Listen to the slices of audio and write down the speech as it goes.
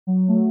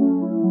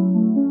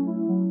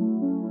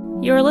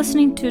You're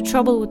listening to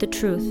Trouble with the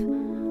Truth,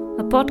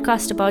 a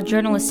podcast about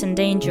journalists in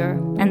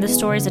danger and the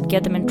stories that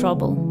get them in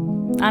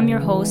trouble. I'm your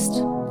host,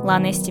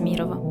 Lana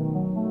Estimirova.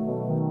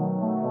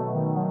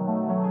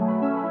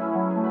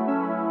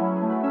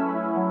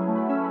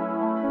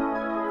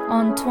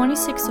 On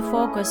 26th of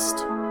August,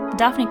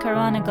 Daphne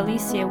Caruana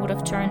Galizia would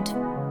have turned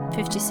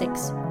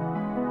 56.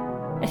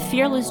 A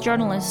fearless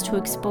journalist who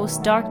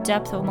exposed dark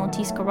depths of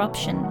Maltese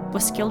corruption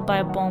was killed by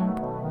a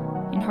bomb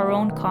in her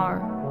own car.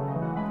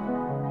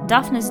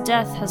 Daphne's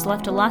death has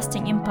left a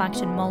lasting impact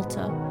in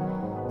Malta,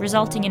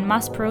 resulting in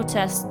mass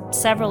protests,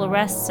 several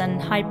arrests,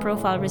 and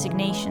high-profile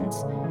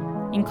resignations,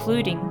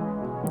 including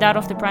that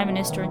of the Prime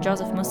Minister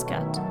Joseph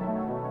Muscat.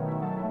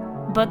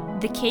 But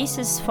the case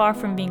is far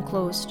from being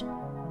closed.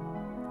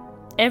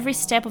 Every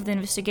step of the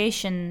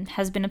investigation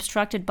has been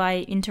obstructed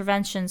by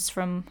interventions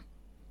from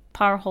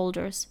power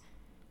holders,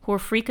 who are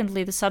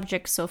frequently the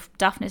subjects of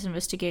Daphne's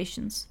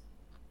investigations.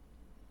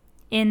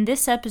 In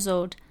this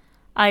episode,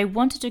 I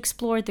wanted to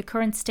explore the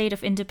current state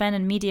of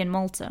independent media in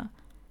Malta.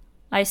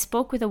 I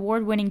spoke with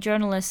award-winning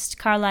journalist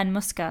Caroline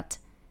Muscat,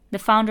 the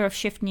founder of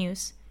Shift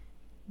News,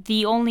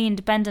 the only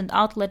independent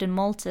outlet in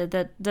Malta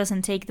that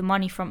doesn't take the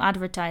money from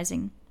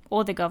advertising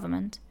or the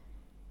government.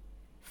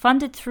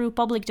 Funded through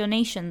public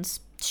donations,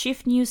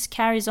 Shift News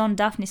carries on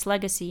Daphne's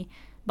legacy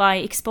by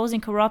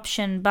exposing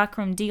corruption,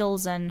 backroom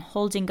deals, and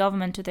holding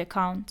government to the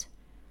account.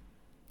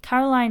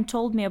 Caroline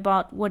told me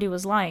about what it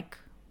was like,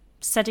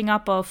 setting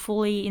up a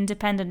fully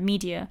independent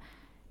media,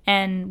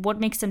 and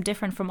what makes them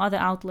different from other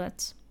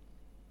outlets.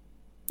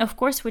 Of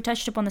course, we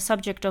touched upon the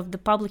subject of the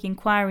public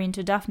inquiry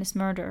into Daphne's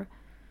murder.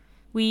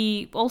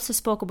 We also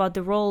spoke about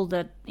the role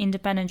that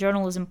independent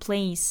journalism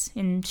plays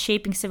in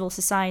shaping civil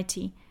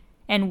society,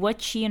 and what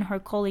she and her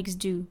colleagues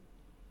do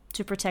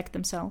to protect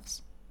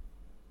themselves.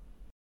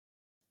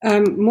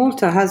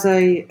 Malta has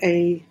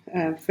a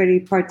very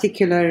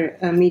particular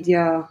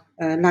media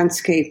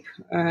landscape,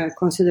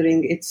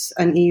 considering it's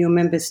an EU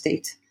member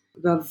state.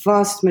 The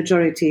vast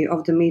majority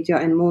of the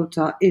media in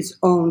Malta is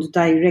owned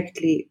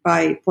directly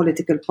by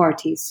political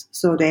parties.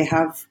 So they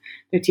have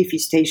their TV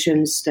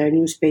stations, their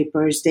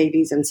newspapers,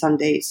 dailies and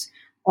Sundays,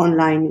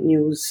 online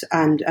news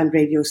and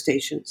radio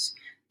stations.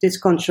 This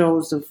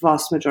controls the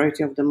vast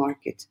majority of the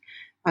market.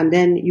 And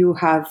then you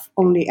have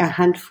only a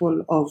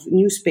handful of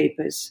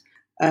newspapers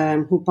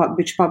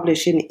which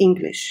publish in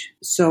English,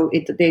 so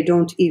they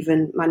don't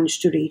even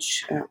manage to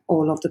reach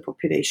all of the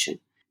population.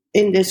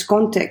 In this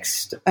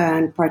context,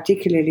 and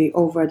particularly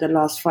over the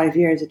last 5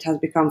 years, it has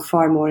become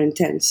far more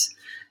intense.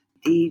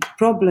 The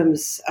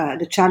problems,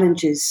 the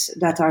challenges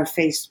that are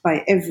faced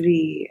by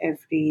every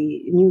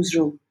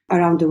newsroom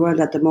around the world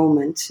at the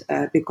moment,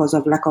 because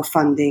of lack of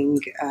funding,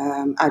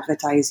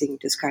 advertising,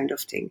 this kind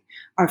of thing,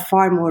 are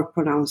far more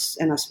pronounced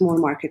in a small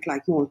market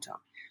like Malta.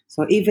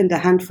 So even the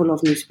handful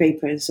of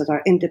newspapers that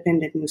are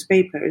independent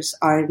newspapers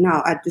are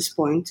now at this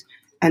point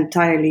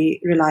entirely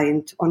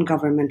reliant on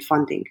government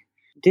funding.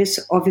 This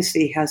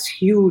obviously has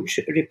huge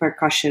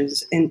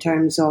repercussions in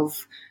terms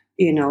of,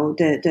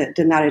 the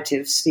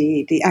narratives,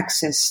 the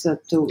access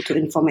to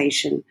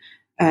information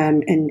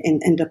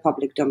in the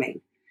public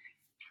domain.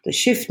 The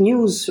Shift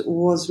News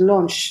was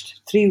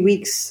launched 3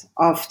 weeks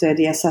after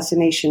the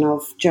assassination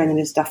of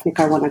journalist Daphne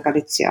Caruana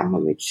Galizia,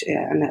 which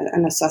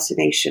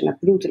a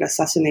brutal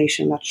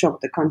assassination that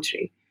shocked the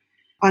country.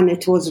 And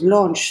it was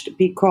launched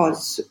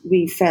because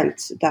we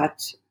felt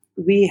that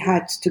we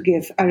had to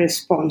give a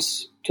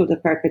response to the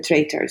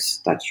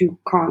perpetrators, that you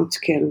can't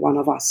kill one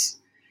of us.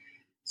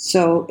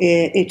 So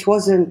it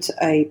wasn't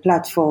a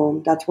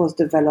platform that was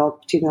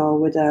developed,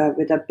 with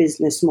a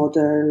business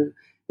model,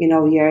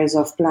 years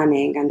of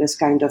planning and this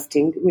kind of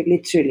thing. We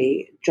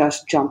literally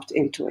just jumped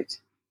into it.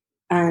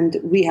 And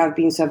we have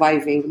been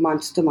surviving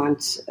month to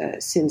month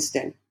since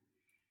then.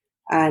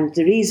 And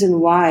the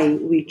reason why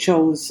we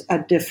chose a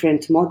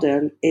different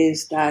model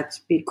is that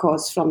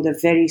because from the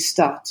very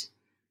start,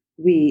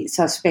 we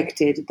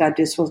suspected that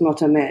this was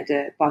not a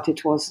murder, but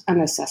it was an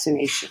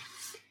assassination.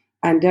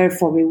 And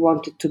therefore, we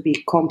wanted to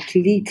be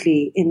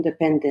completely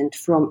independent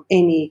from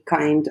any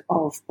kind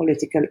of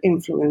political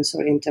influence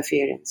or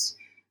interference,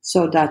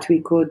 so that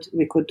we could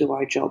do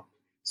our job.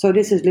 So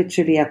this is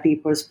literally a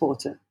people's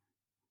portal.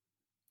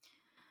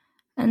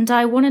 And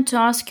I wanted to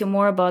ask you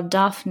more about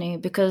Daphne,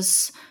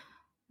 because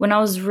when I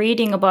was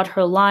reading about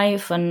her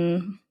life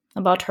and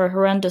about her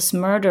horrendous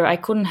murder, I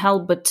couldn't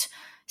help but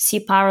see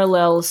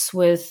parallels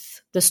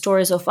with the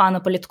stories of Anna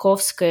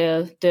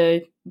Politkovskaya,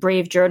 the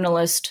brave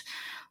journalist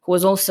who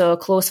was also a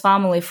close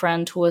family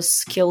friend who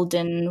was killed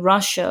in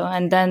Russia,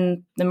 and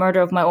then the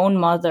murder of my own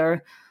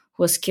mother,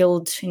 who was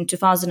killed in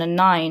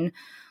 2009.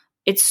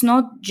 It's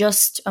not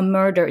just a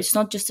murder. It's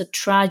not just a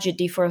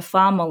tragedy for a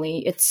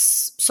family.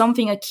 It's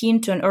something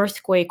akin to an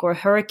earthquake or a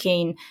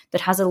hurricane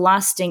that has a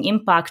lasting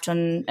impact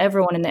on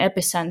everyone in the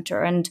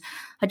epicenter. And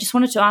I just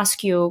wanted to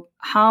ask you,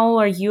 how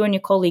are you and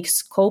your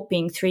colleagues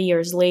coping 3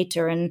 years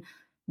later, and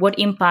what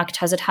impact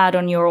has it had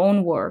on your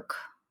own work?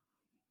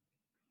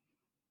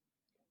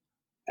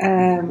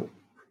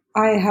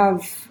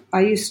 I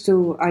used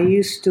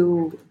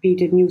to be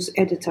the news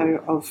editor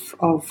of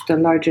the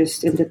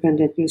largest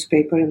independent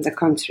newspaper in the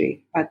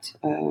country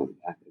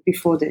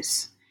before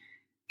this.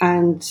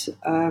 And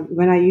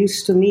when I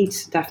used to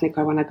meet Daphne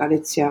Caruana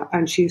Galizia,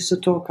 and she used to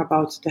talk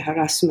about the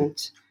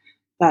harassment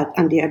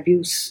and the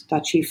abuse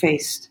that she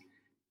faced,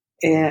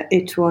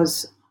 it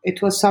was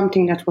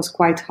something that was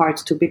quite hard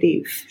to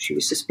believe. She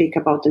used to speak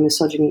about the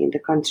misogyny in the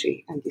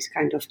country and these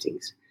kind of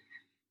things.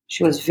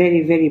 She was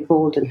very, very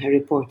bold in her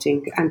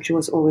reporting, and she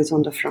was always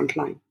on the front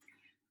line.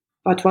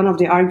 But one of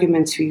the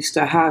arguments we used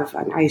to have,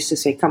 and I used to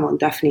say, "Come on,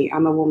 Daphne,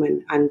 I'm a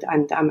woman, and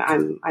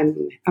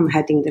I'm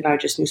heading the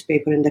largest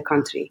newspaper in the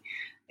country.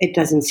 It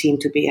doesn't seem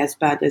to be as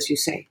bad as you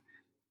say."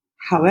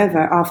 However,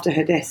 after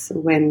her death,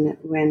 when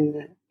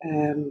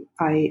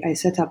I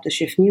set up the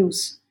Shift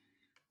News,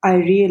 I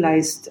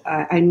realized,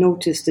 I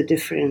noticed the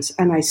difference,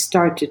 and I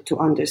started to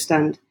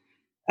understand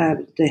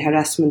the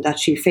harassment that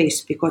she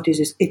faced, because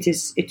it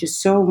is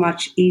so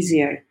much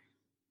easier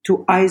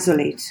to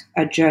isolate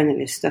a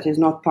journalist that is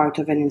not part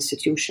of an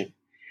institution.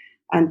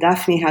 And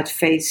Daphne had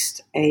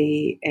faced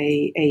a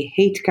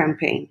hate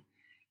campaign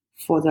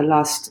for the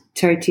last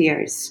 30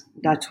 years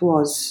that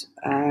was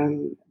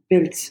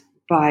built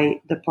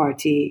by the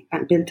party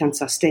and built and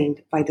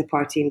sustained by the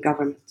party in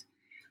government.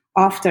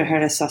 After her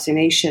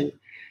assassination,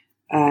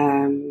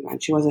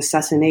 and she was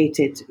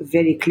assassinated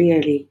very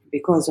clearly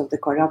because of the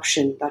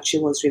corruption that she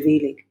was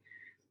revealing.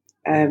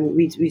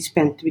 We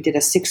did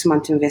a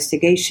 6-month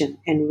investigation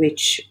in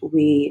which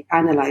we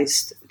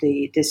analyzed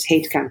this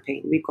hate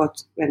campaign.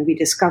 We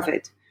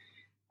discovered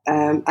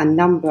a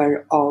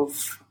number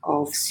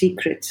of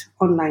secret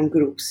online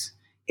groups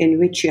in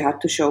which you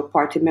had to show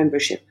party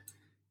membership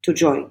to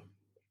join.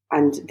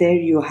 And there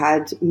you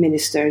had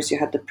ministers, you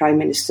had the prime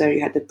minister,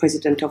 you had the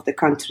president of the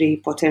country,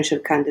 potential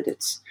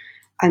candidates.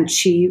 And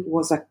she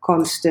was a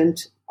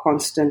constant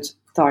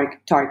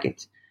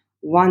target.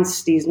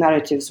 Once these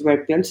narratives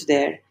were built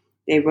there,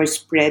 they were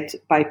spread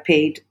by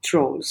paid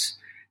trolls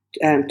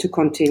to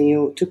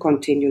continue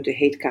the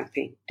hate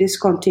campaign. This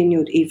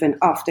continued even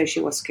after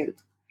she was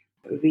killed.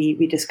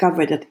 We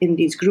discovered that in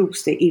these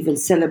groups they even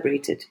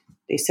celebrated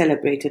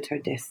her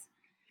death.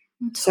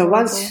 It's so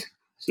horrible.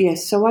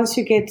 once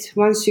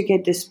you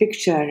get this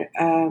picture,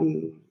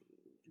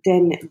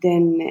 then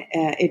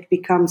it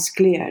becomes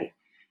clear,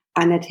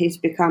 and it has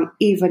become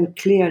even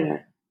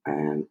clearer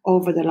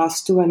over the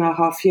last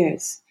 2.5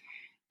 years,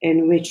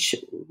 in which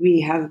we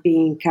have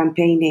been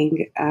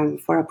campaigning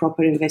for a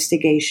proper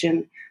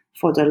investigation,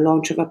 for the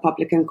launch of a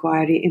public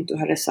inquiry into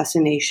her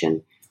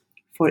assassination,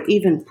 for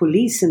even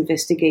police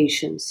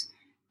investigations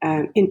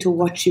into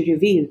what she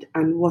revealed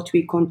and what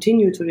we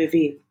continue to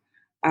reveal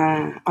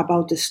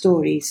about the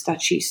stories that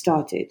she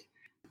started.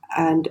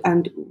 And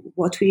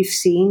what we've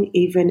seen,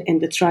 even in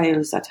the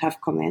trials that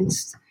have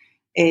commenced,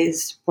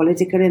 is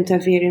political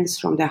interference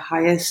from the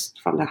highest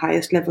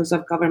levels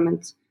of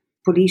government,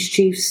 police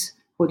chiefs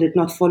who did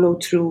not follow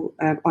through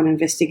on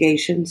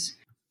investigations,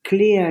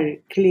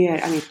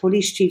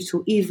 police chiefs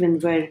who even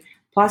were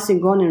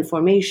passing on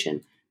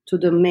information to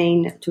the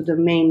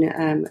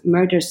main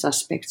murder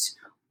suspects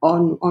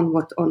on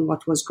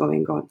what was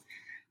going on.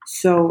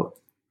 So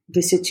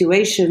the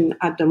situation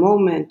at the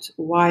moment,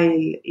 while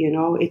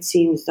it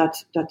seems that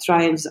the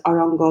trials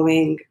are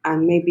ongoing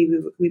and maybe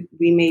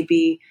we may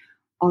be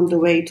on the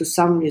way to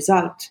some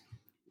result,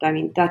 I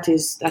mean that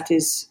is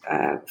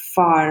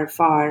far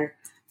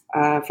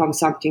from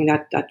something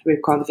that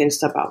we're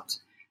convinced about.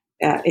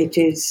 It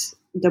is,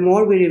 the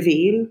more we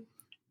reveal,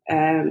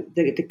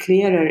 the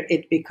clearer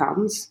it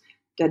becomes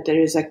that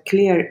there is a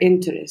clear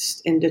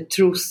interest in the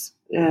truth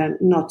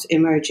not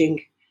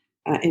emerging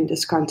in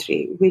this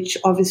country, which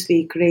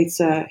obviously creates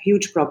a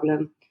huge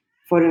problem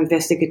for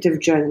investigative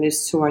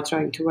journalists who are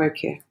trying to work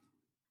here.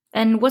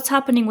 And what's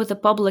happening with the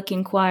public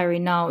inquiry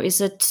now?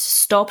 Is it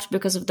stopped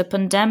because of the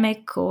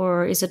pandemic,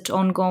 or is it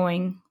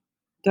ongoing?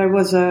 There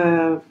was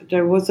a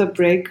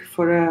break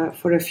for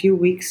a few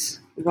weeks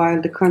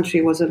while the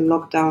country was in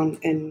lockdown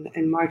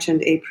in March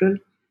and April.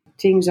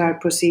 Things are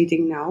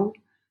proceeding now.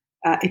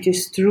 It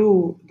is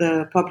through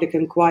the public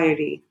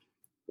inquiry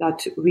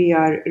that we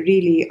are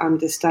really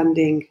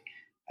understanding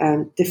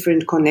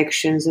different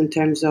connections in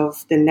terms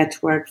of the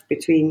network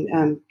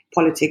between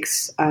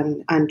politics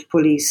and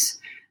police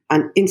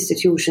and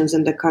institutions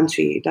in the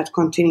country that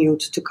continued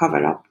to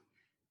cover up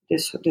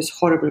this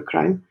horrible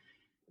crime.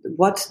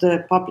 What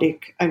the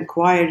public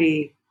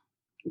inquiry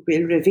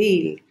will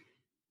reveal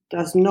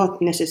does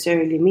not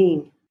necessarily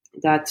mean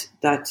that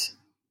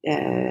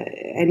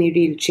any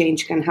real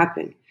change can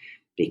happen,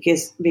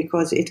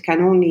 because it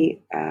can only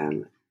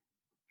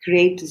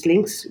create these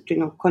links,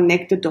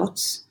 connect the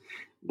dots,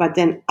 but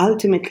then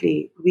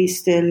ultimately we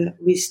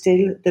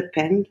still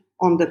depend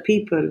on the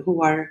people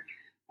who are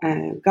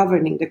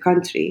governing the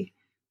country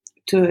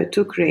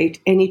to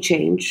create any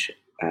change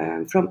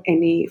from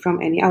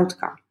any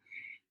outcome.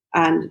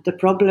 And the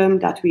problem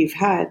that we've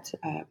had,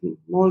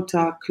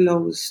 Malta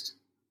closed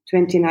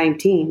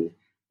 2019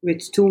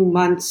 with 2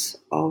 months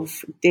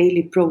of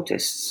daily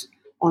protests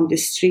on the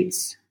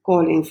streets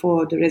calling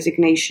for the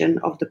resignation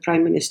of the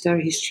Prime Minister,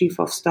 his Chief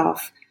of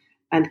Staff,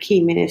 and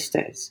key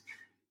ministers.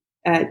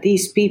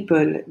 These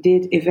people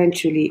did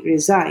eventually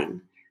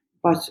resign,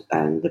 but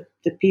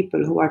the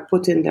people who are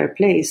put in their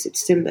place,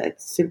 it's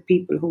still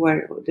people who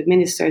are, the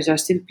ministers are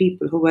still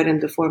people who were in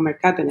the former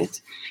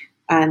cabinet,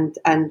 and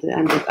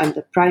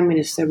the Prime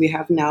Minister we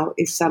have now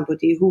is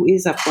somebody who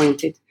is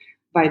appointed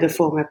by the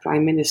former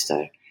Prime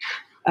Minister.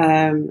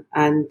 And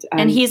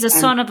he's a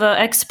son of an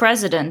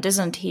ex-president,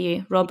 isn't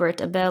he, Robert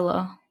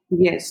Abela?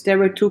 Yes, there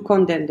were two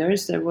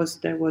contenders. There was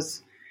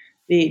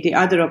the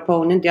other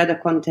opponent, the other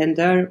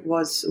contender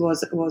was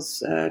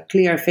a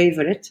clear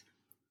favorite.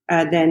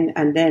 Then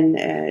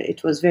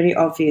it was very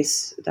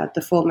obvious that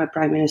the former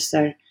Prime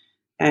Minister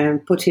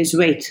put his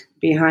weight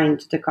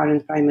behind the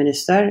current Prime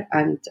Minister,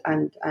 and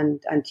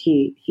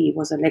he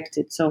was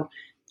elected. So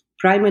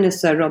Prime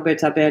Minister Robert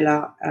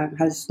Abela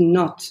has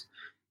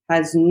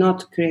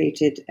not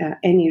created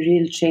any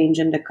real change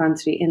in the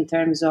country in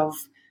terms of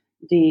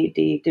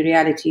the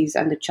realities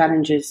and the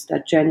challenges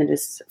that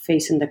journalists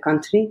face in the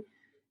country.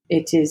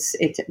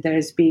 There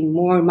has been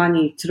more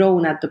money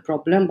thrown at the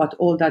problem, but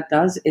all that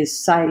does is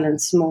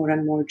silence more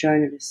and more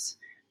journalists.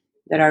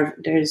 There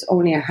is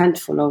only a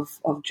handful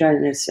of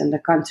journalists in the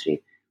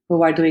country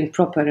who are doing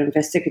proper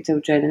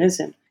investigative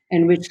journalism,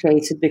 in which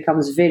case it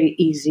becomes very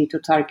easy to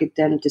target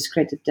them,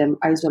 discredit them,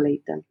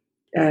 isolate them.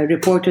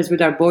 Reporters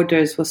Without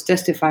Borders was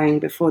testifying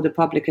before the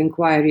public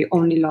inquiry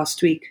only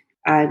last week,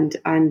 and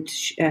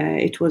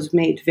it was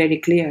made very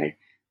clear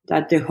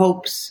that the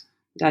hopes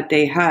that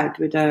they had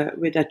with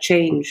a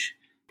change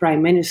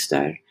Prime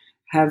Minister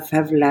have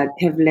led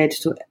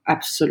to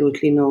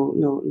absolutely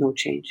no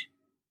change.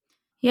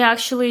 Yeah,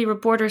 actually,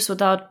 Reporters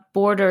Without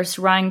Borders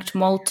ranked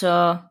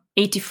Malta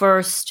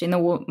 81st in the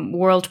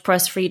World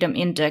Press Freedom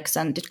Index,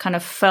 and it kind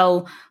of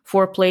fell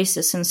 4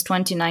 places since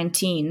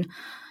 2019.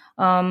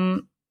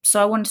 So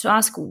I wanted to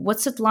ask,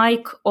 what's it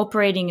like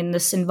operating in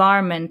this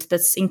environment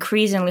that's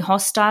increasingly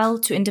hostile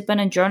to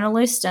independent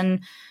journalists,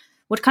 and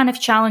what kind of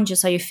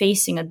challenges are you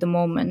facing at the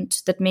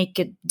moment that make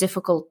it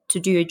difficult to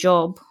do your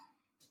job?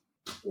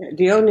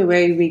 The only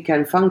way we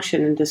can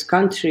function in this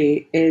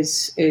country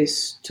is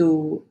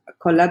to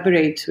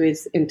collaborate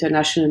with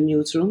international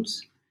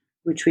newsrooms,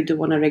 which we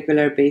do on a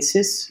regular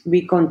basis.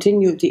 We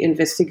continue the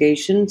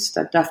investigations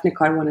that Daphne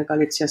Caruana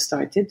Galizia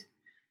started,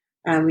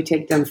 and we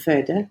take them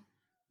further.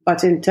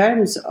 But in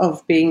terms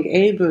of being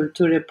able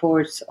to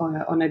report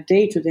on a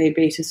day-to-day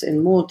basis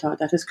in Malta,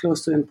 that is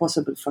close to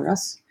impossible for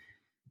us.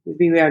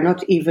 We are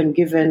not even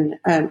given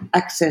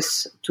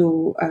access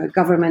to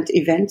government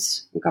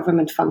events,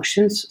 government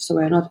functions, so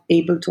we are not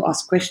able to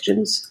ask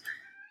questions.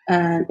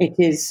 It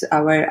is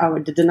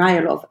the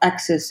denial of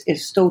access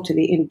is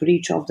totally in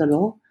breach of the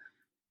law,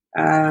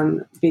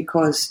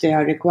 because they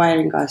are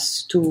requiring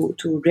us to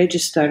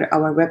register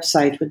our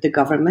website with the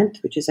government,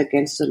 which is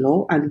against the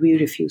law, and we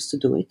refuse to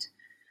do it.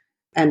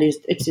 And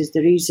it is the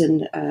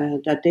reason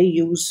that they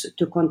use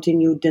to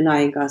continue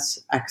denying us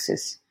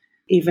access.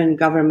 Even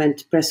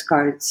government press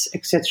cards,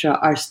 etc.,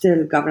 are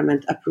still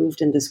government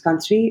approved in this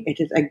country. It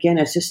is again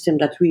a system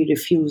that we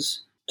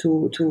refuse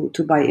to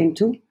buy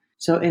into.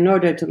 So, in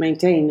order to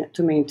maintain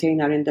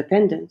our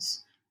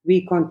independence,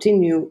 we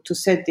continue to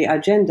set the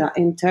agenda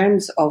in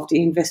terms of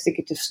the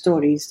investigative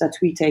stories that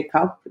we take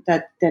up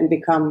that then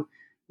become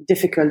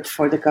difficult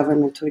for the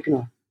government to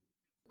ignore.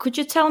 Could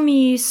you tell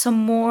me some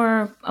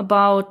more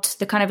about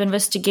the kind of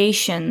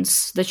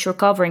investigations that you're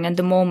covering at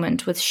the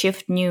moment with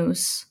Shift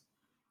News?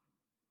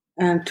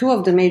 Two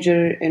of the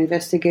major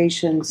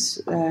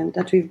investigations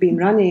that we've been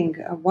running,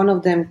 one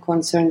of them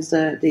concerns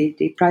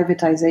the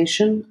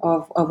privatization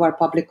of our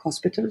public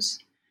hospitals,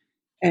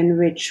 in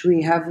which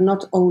we have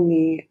not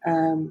only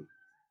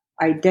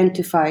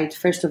identified,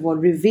 first of all,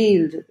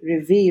 revealed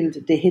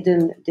the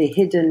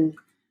hidden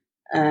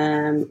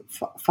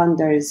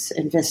funders,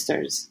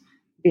 investors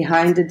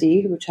behind the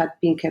deal, which had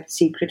been kept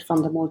secret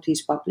from the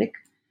Maltese public.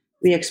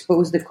 We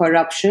exposed the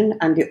corruption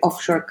and the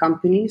offshore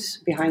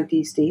companies behind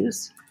these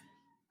deals.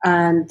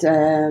 And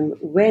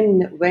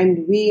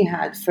when we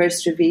had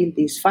first revealed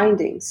these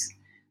findings,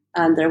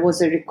 and there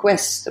was a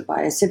request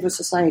by a civil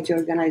society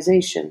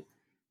organization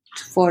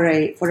for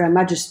a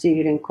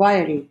magisterial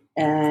inquiry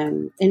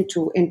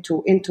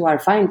into our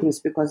findings,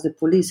 because the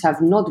police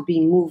have not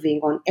been moving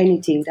on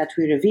anything that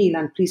we reveal.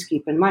 And please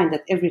keep in mind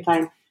that every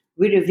time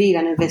we reveal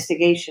an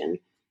investigation,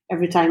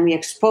 every time we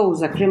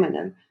expose a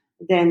criminal,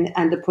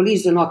 and the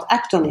police do not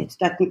act on it,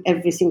 that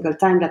every single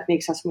time that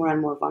makes us more and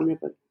more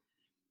vulnerable.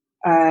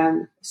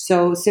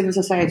 So civil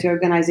society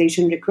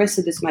organization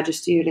requested this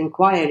magisterial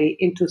inquiry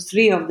into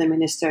 3 of the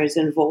ministers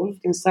involved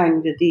in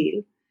signing the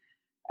deal.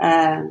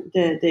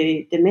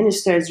 The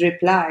ministers'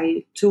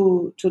 reply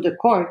to the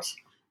court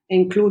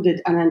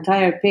included an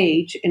entire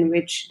page in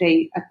which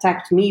they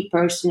attacked me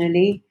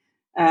personally,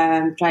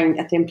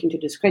 attempting to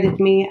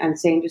discredit me and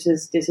saying this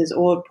is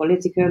all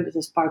political, this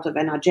is part of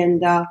an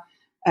agenda,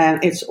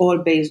 it's all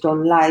based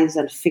on lies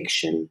and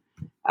fiction.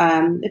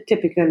 The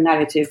typical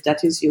narrative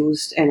that is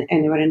used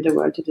anywhere in the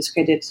world to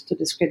discredit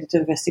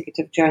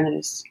investigative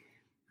journalists.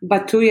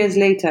 But 2 years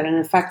later, and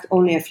in fact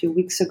only a few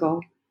weeks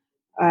ago,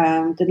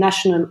 the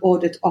National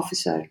Audit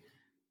Officer,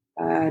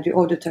 the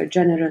Auditor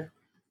General,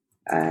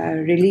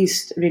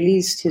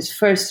 released his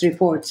first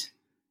report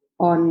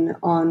on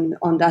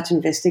that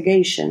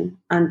investigation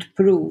and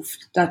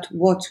proved that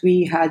what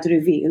we had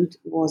revealed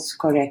was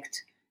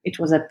correct. It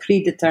was a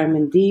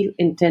predetermined deal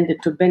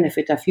intended to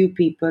benefit a few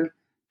people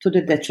to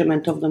the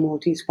detriment of the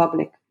Maltese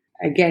public.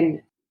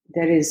 Again,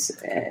 there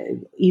is,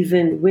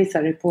 even with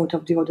a report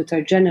of the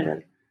Auditor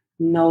General,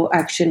 no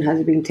action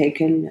has been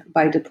taken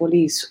by the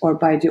police or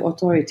by the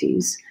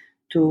authorities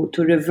to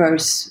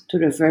reverse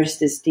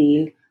this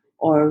deal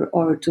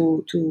or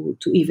to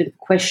even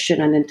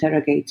question and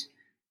interrogate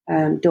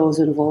those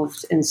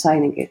involved in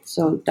signing it.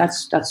 So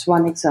that's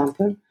one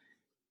example.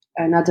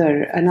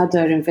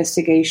 Another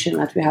investigation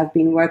that we have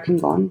been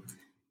working on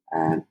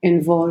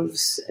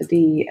involves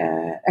the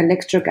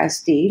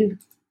Electrogas deal,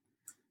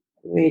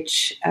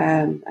 which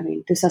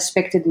the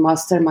suspected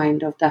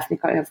mastermind of Daphne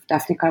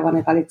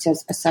Caruana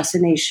Galizia's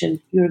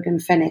assassination,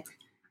 Jürgen Fenech,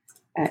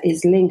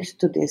 is linked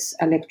to this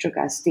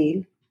Electrogas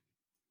deal,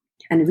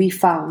 and we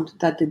found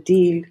that the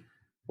deal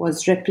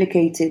was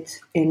replicated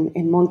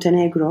in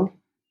Montenegro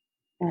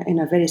in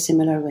a very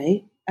similar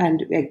way.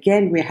 And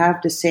again, we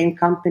have the same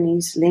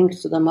companies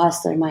linked to the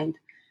mastermind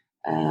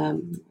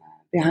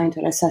behind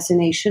her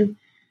assassination.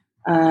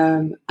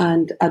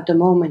 And at the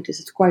moment, this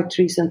is quite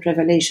recent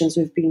revelations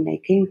we've been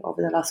making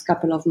over the last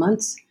couple of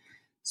months.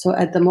 So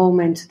at the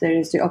moment, there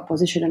is the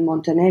opposition in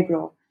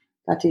Montenegro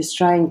that is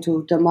trying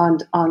to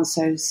demand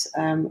answers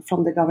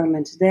from the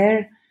government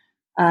there.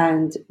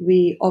 And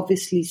we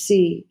obviously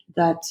see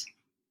that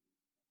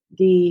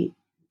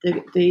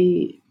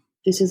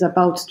this is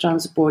about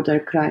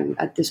transborder crime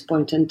at this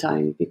point in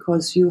time,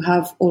 because you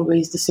have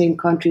always the same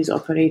countries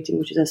operating,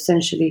 which is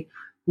essentially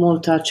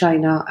Malta,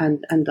 China,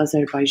 and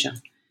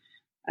Azerbaijan.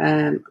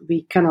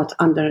 We cannot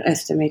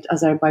underestimate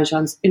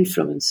Azerbaijan's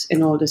influence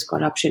in all this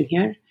corruption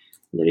here.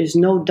 There is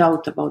no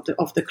doubt about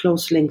the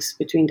close links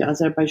between the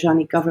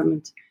Azerbaijani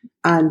government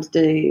and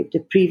the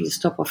previous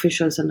top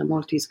officials in the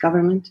Maltese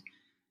government.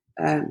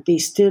 They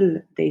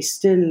still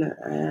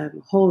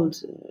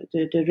hold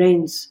the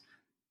reins.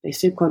 They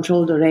still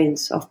control the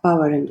reins of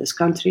power in this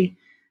country.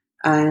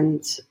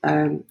 And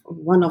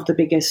one of the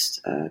biggest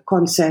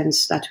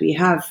concerns that we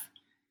have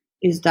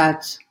is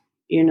that,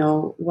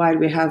 while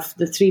we have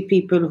the 3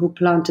 people who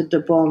planted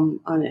the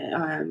bomb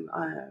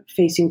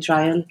facing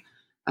trial,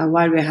 and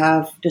while we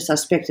have the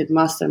suspected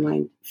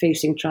mastermind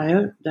facing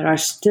trial, there are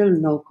still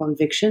no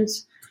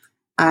convictions.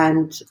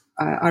 And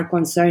our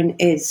concern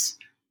is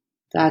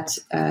that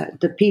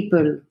the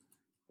people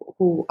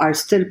who are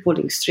still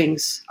pulling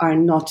strings are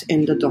not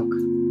in the dock.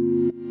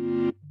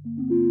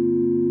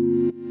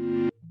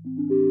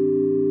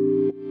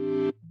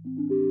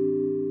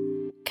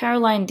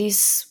 Caroline,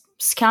 these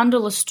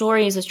scandalous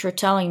stories that you're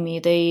telling me,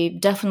 they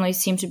definitely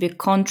seem to be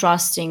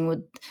contrasting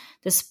with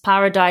this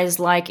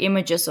paradise-like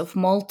images of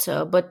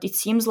Malta, but it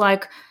seems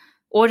like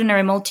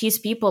ordinary Maltese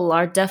people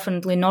are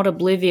definitely not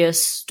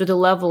oblivious to the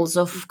levels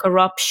of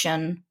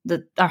corruption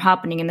that are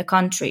happening in the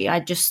country.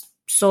 I just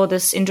saw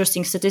this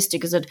interesting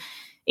statistic is that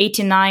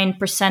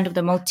 89% of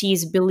the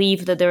Maltese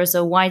believe that there is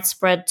a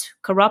widespread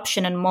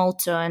corruption in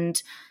Malta,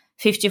 and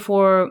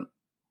 54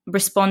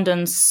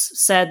 respondents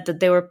said that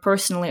they were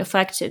personally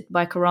affected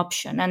by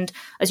corruption. And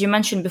as you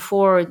mentioned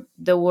before,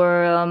 there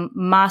were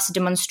mass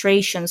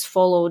demonstrations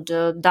followed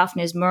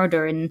Daphne's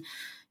murder.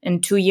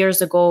 And 2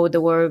 years ago,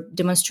 there were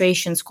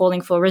demonstrations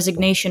calling for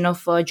resignation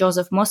of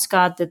Joseph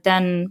Muscat, the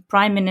then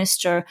prime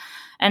minister.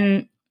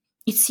 And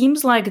it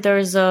seems like there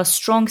is a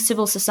strong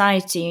civil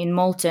society in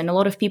Malta, and a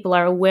lot of people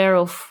are aware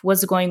of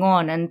what's going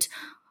on. And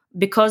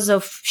because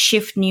of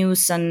Shift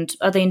News and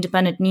other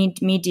independent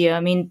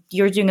media,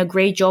 you're doing a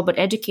great job at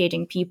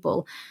educating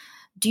people.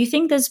 Do you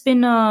think there's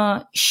been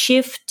a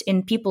shift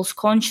in people's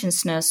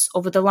consciousness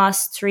over the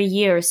last 3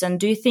 years? And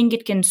do you think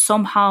it can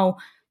somehow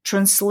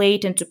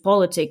translate into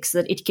politics,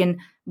 that it can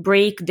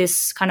break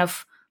this kind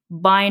of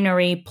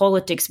binary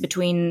politics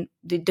between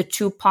the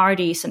two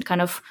parties, and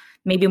kind of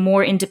maybe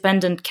more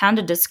independent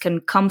candidates can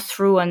come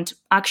through and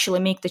actually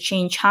make the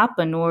change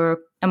happen? Or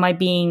am I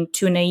being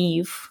too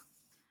naive?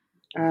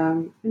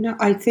 No,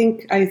 I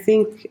think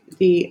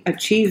the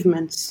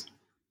achievements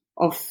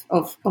of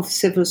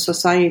civil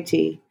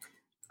society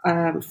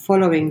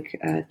following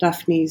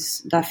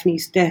Daphne's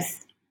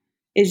death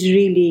is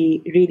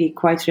really, really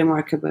quite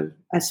remarkable,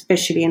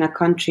 especially in a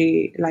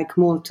country like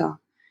Malta.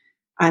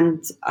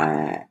 And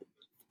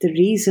the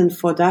reason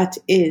for that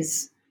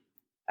is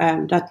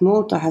that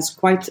Malta has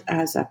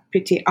a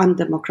pretty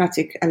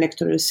undemocratic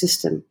electoral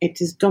system.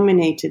 It is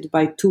dominated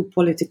by 2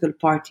 political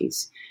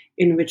parties,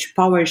 in which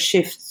power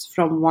shifts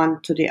from one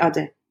to the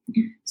other.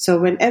 Mm-hmm. So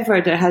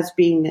whenever there has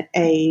been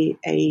a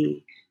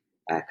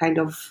kind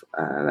of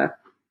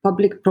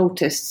public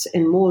protests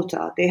in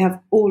Malta, they have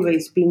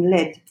always been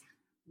led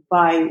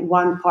by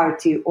one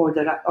party or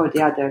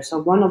the other. So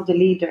one of the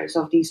leaders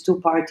of these 2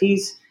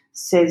 parties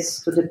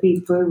says to the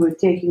people, we're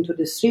taking to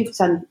the streets,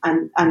 and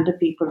the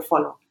people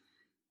follow.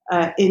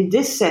 In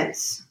this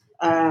sense,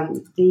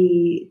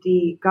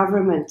 the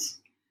government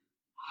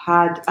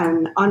had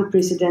an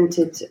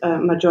unprecedented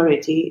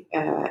majority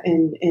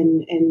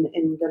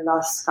in the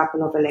last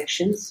couple of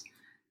elections,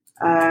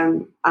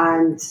 and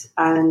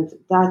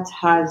that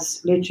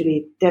has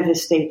literally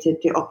devastated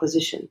the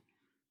opposition.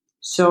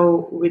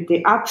 So, with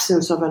the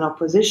absence of an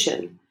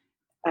opposition,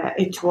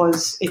 it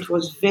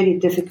was very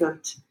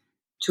difficult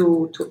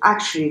to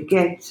actually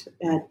get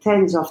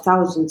tens of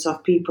thousands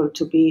of people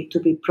to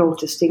be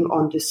protesting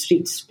on the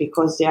streets,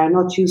 because they are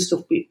not used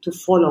to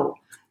follow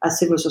a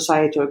civil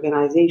society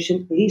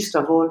organization, least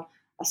of all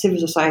a civil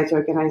society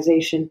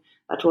organization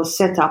that was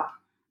set up,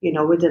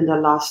 within the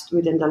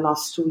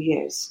last 2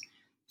 years.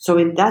 So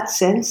in that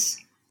sense,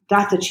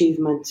 that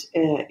achievement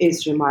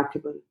is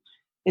remarkable.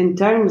 In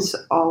terms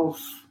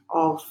of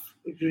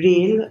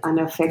real and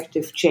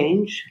effective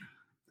change,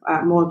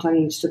 Malta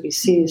needs to be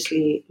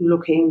seriously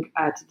looking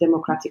at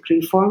democratic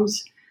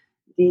reforms.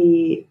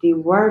 The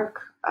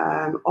work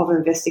of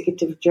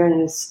investigative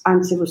journalists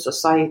and civil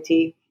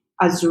society,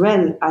 as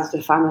well as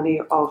the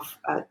family of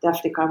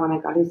Daphne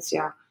Caruana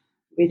Galizia,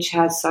 which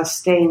has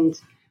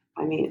sustained,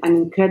 an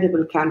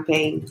incredible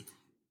campaign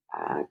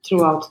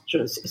throughout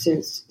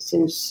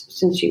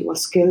since she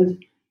was killed.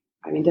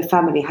 The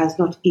family has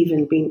not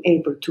even been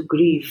able to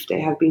grieve.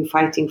 They have been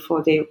fighting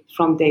from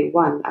day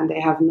one, and they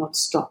have not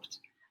stopped.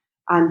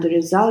 And the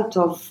result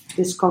of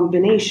this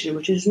combination,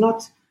 which is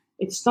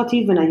it's not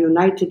even a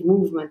united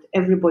movement.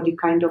 Everybody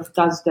kind of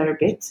does their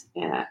bit,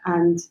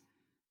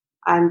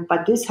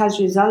 but this has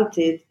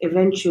resulted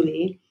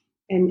eventually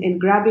in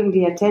grabbing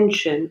the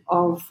attention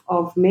of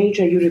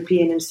major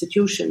European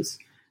institutions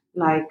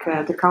like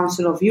the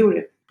Council of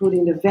Europe,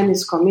 including the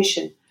Venice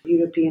Commission, the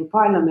European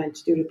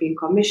Parliament, the European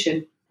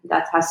Commission,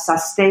 that has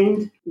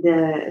sustained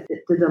the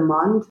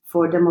demand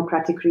for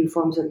democratic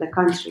reforms in the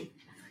country.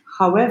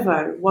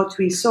 However, what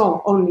we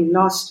saw only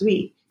last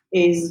week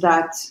is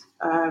that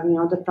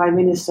the Prime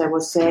Minister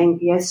was saying,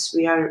 yes,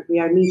 we are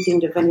meeting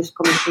the Venice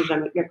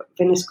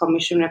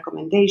Commission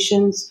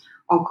recommendations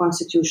on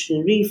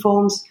constitutional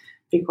reforms,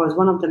 because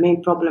one of the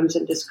main problems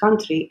in this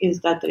country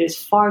is that there is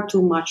far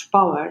too much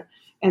power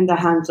in the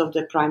hands of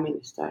the Prime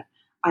Minister.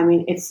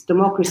 It's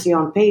democracy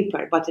on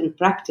paper, but in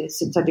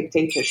practice, it's a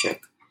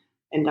dictatorship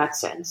in that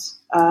sense.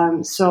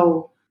 And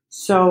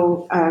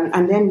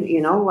then,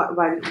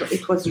 while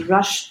it was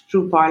rushed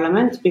through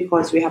Parliament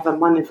because we have a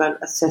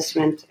Moneyval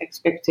assessment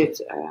expected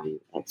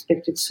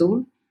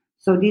soon.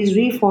 So these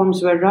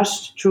reforms were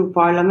rushed through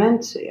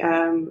Parliament,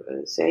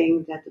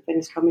 saying that the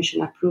Venice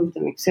Commission approved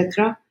them,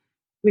 etc.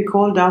 We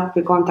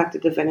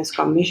contacted the Venice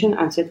Commission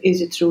and said,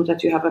 is it true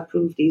that you have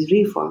approved these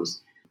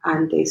reforms?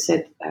 And they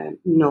said,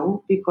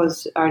 no,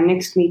 because our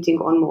next meeting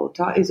on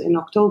Malta is in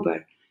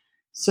October.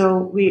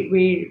 So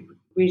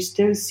we're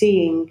still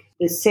seeing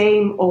the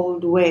same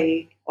old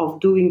way of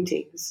doing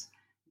things,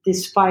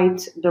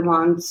 despite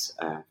demands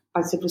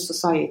by civil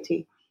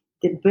society.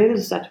 The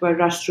bills that were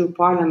rushed through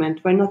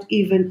Parliament were not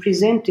even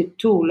presented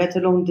to, let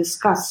alone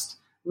discussed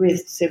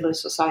with civil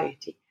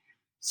society.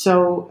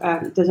 So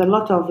there's a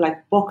lot of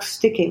box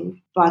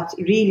ticking, but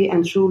really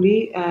and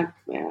truly,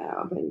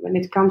 when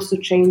it comes to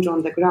change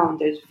on the ground,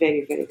 there's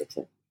very, very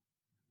little.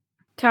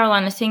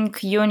 Caroline, I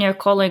think you and your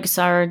colleagues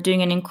are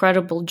doing an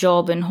incredible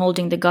job in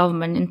holding the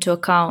government into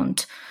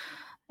account.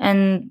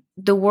 And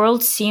the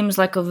world seems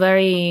like a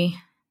very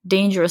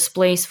dangerous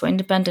place for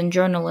independent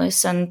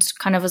journalists. And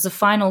kind of as a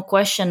final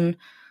question,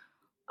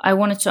 I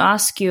wanted to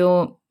ask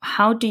you,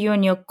 how do you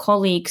and your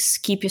colleagues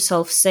keep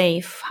yourself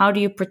safe? How do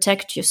you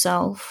protect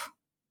yourself?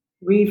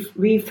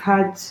 We've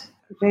had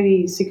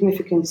very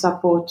significant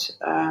support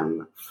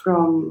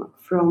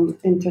from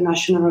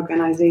international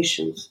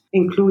organizations,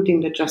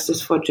 including the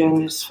Justice for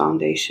Journalists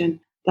Foundation,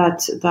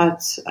 that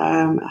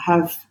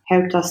have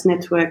helped us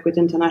network with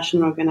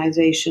international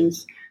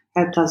organizations,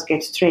 helped us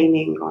get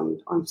training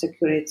on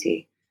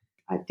security.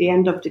 At the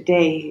end of the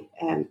day,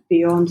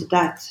 beyond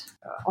that,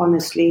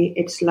 honestly,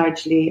 it's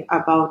largely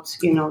about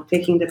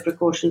taking the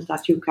precautions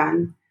that you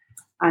can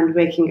and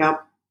waking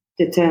up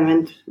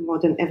determined more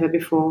than ever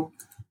before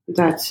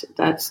that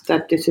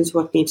this is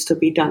what needs to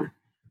be done.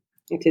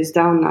 It is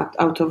done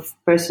out of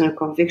personal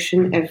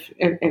conviction.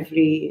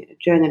 Every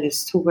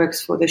journalist who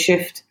works for the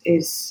shift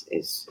is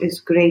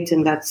great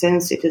in that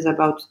sense. It is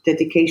about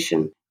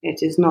dedication.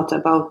 It is not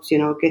about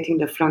getting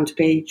the front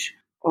page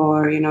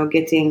or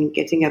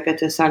getting a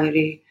better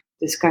salary.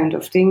 This kind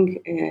of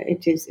thing.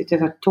 It is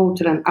a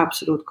total and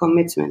absolute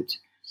commitment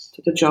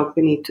to the job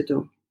we need to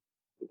do.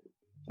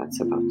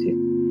 That's about it.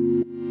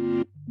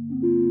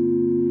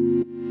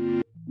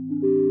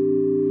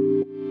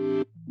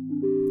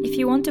 If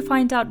you want to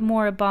find out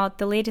more about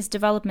the latest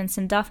developments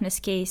in Daphne's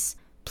case,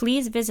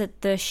 please visit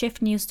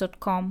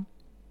theshiftnews.com.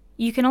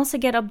 You can also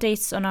get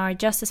updates on our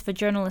Justice for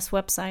Journalists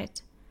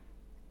website.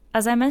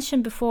 As I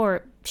mentioned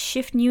before,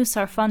 Shift News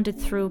are funded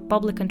through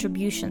public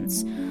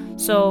contributions,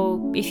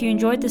 so if you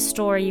enjoyed this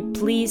story,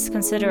 please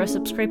consider a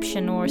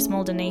subscription or a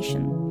small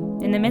donation.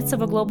 In the midst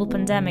of a global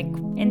pandemic,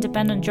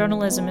 independent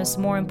journalism is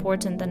more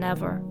important than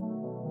ever.